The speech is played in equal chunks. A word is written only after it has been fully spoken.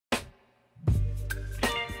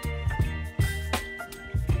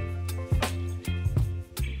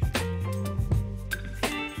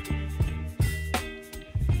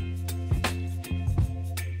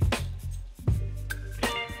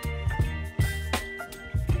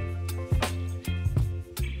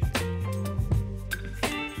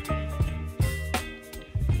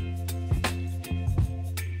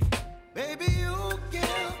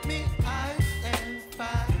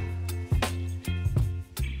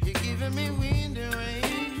giving me wind and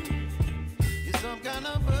rain. You're some kind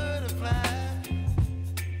of butterfly.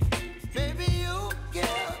 Baby, you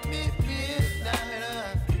give me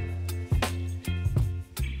midnight.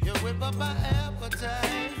 You whip up my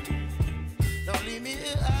appetite. Don't leave me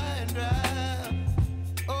here high and dry.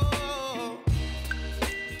 Oh,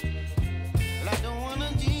 well, I don't wanna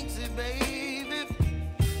jinx it, baby,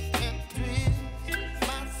 and twist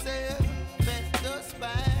myself at the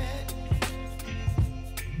spine.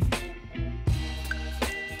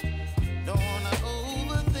 Don't wanna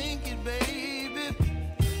overthink it, baby.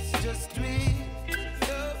 It's just twist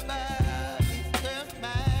your body and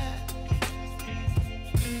mine.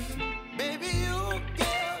 Baby, you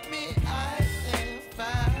give me ice and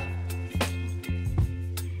fire.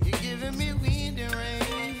 You're giving me wind and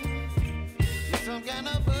rain. You're some kind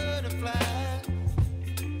of butterfly.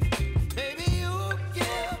 Baby, you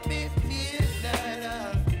give me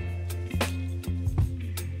midnight.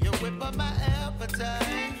 You whip up my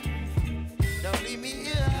appetite. Don't leave me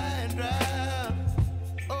here high and dry.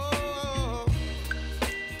 Oh,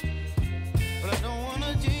 but I don't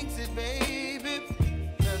wanna jinx it, baby.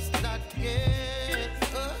 Let's not get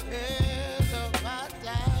ahead of my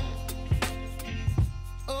time.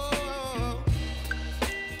 Oh,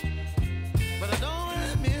 but I don't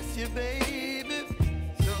wanna miss you, baby.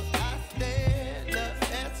 So I stand up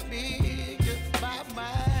and speak my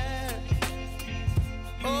mind.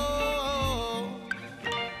 Oh.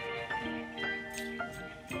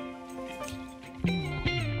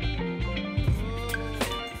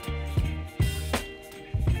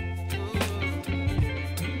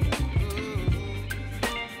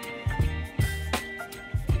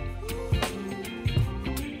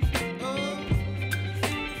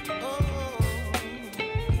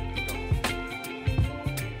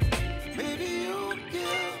 Baby, you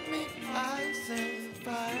give me ice and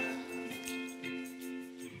fire.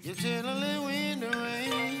 You're chilling in wind and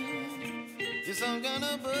rain. You're some kind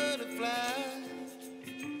of butterfly.